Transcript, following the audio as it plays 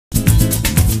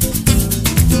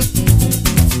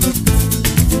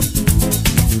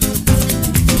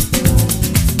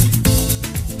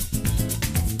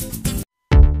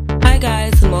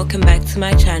to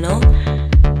my channel.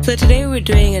 So today we're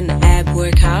doing an ab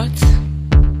workout.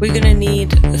 We're gonna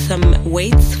need some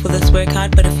weights for this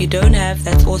workout, but if you don't have,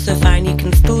 that's also fine. You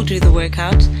can still do the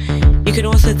workout. You can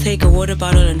also take a water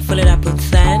bottle and fill it up with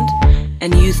sand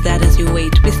and use that as your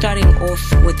weight. We're starting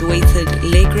off with weighted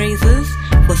leg raises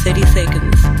for 30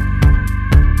 seconds.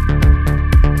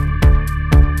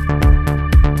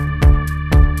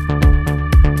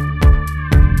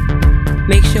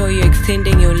 Make sure you're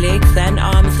extending your legs and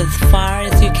arms as far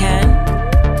as you can.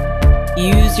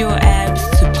 Use your abs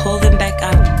to pull them back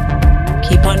up.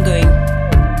 Keep on going.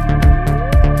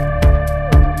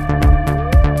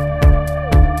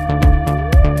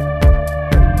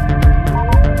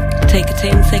 Take a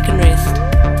 10-second rest.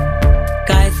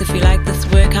 Guys, if you like this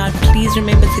workout, please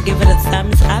remember to give it a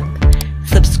thumbs up.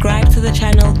 Subscribe to the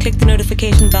channel, click the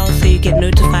notification bell so you get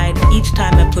notified each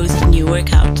time I post a new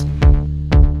workout.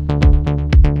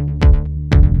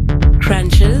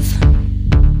 Crunches.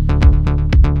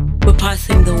 We're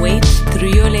passing the weight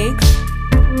through your legs.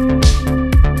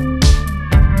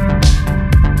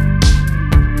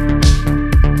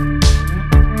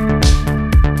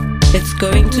 It's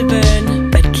going to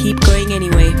burn, but keep going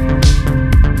anyway.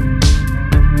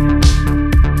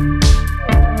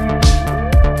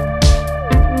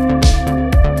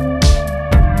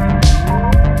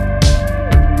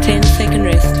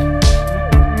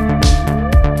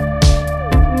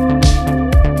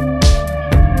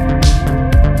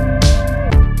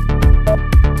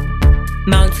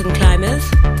 Mountain climbers.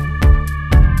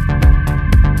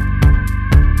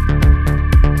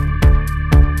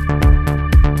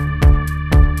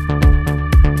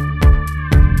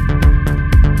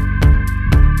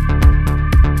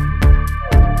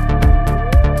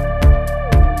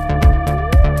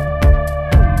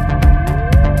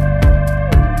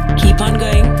 Keep on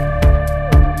going.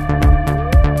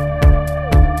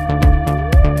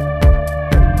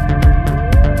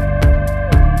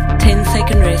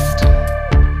 Rest.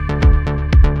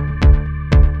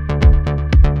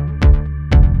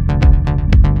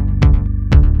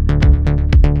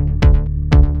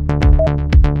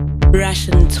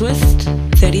 Russian twist,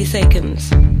 30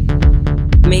 seconds.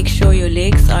 Make sure your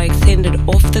legs are extended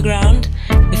off the ground.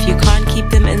 If you can't keep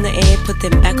them in the air, put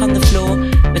them back on the floor,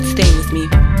 but stay with me.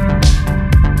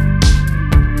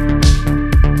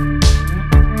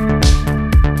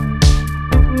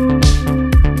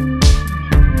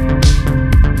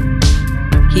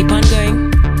 Keep on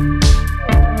going.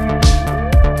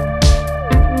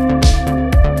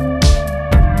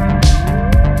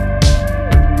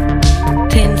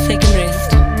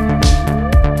 Rest.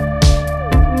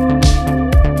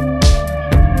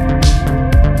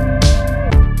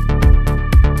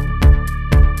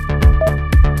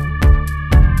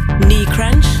 Knee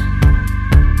crunch.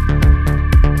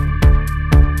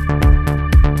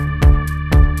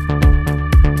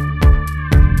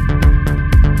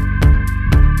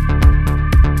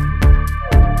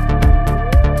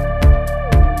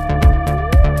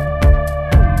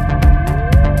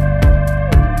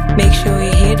 Make sure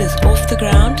your head is off the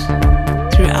ground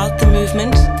throughout the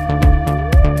movement.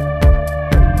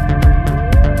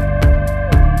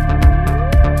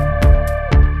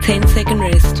 Ten-second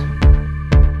rest.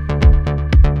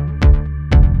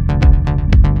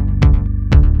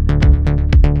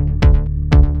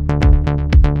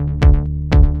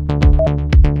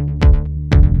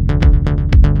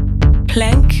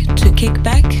 Plank to kick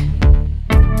back.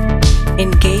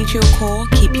 Engage your core,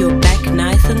 keep your back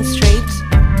nice and straight.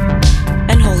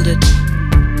 And hold it.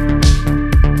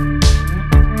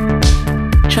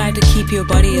 Try to keep your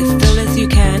body as still as you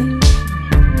can.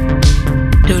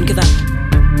 Don't give up.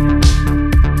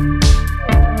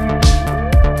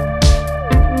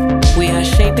 We are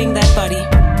shaping that body.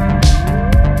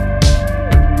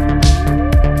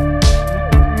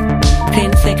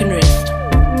 10-second rest.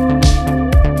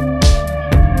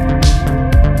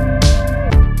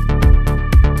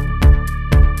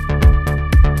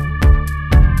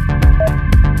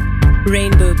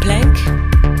 Rainbow plank.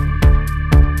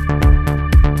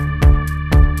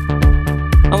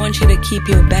 I want you to keep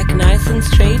your back nice and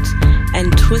straight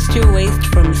and twist your waist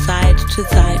from side to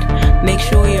side. Make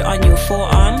sure you're on your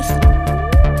forearms.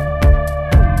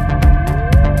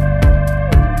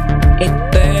 It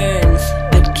burns,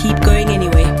 but keep going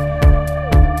anyway.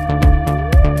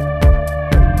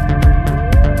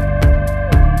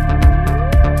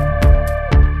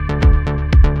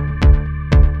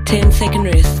 Ten-second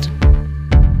rest.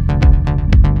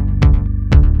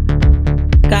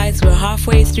 Guys, we're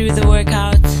halfway through the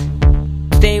workout.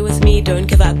 Stay with me, don't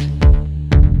give up.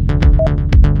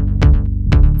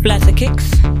 Flutter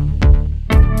kicks.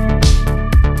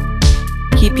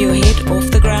 Keep your head off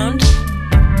the ground.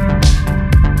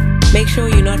 Make sure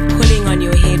you're not pulling on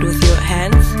your head with your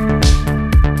hands.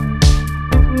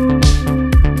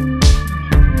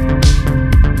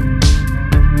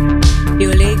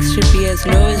 Your legs should be as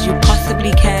low as you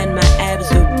possibly can. My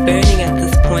abs are burning at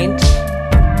this point.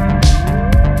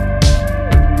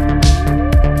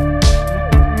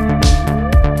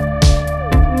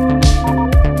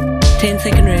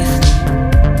 Ten-second rest.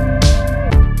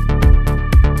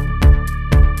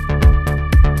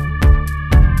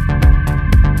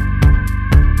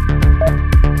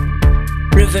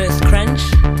 Reverse crunch.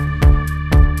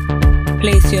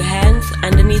 Place your hands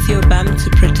underneath your bum to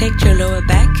protect your lower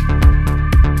back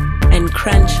and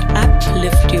crunch up.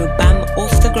 Lift your bum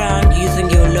off the ground using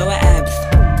your lower abs.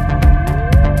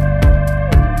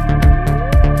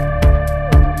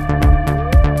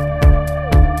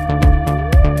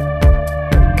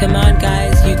 Come on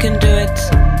guys, you can do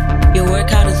it. Your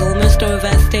workout is almost over.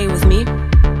 Stay with me.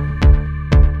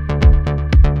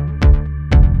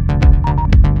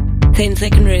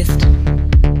 10-second rest.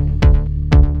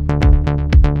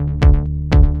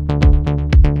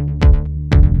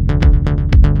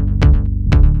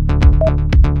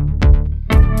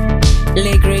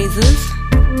 Leg raises.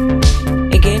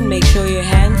 Again, make sure your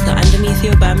hands are underneath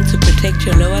your bum to protect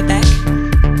your lower back.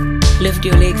 Lift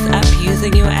your legs up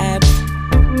using your abs.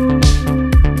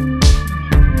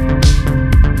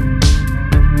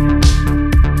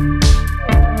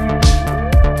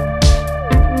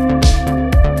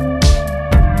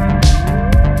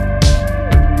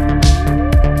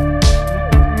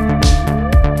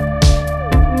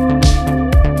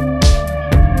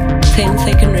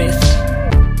 Second rest.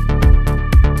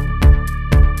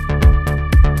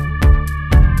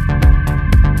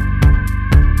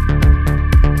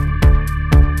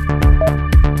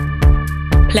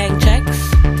 Plank jacks.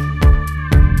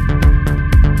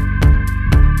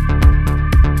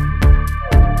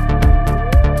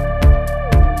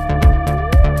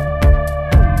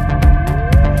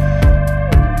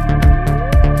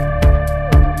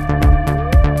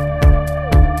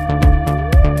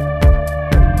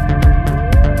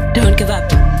 Don't give up.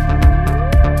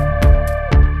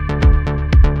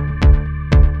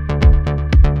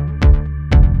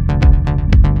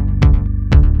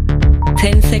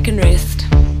 Ten-second rest.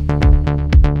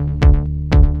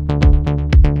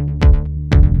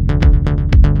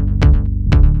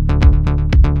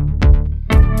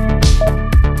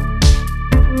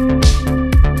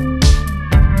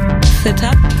 Sit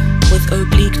up with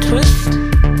oblique twist.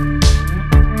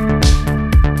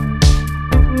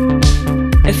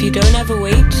 If you don't have a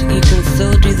weight, you can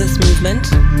still do this movement.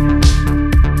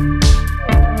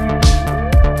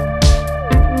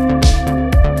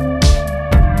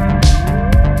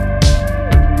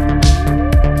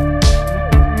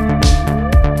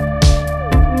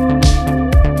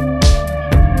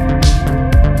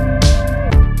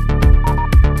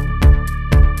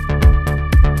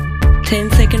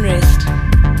 Ten-second rest.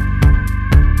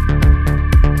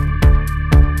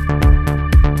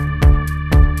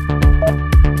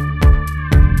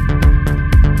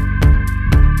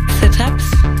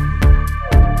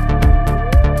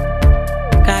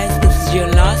 Your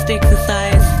last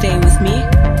exercise. Stay with me.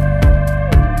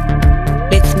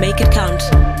 Let's make it count.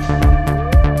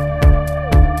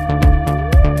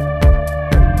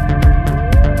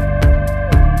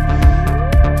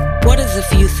 What is a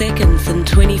few seconds in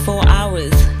 24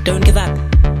 hours? Don't give up.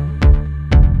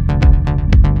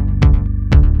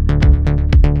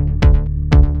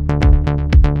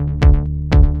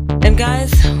 And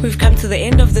guys, we've come to the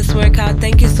end of this workout.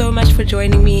 Thank you so much for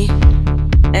joining me.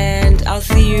 And I'll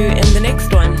see you in the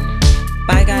next one.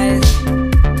 Bye guys.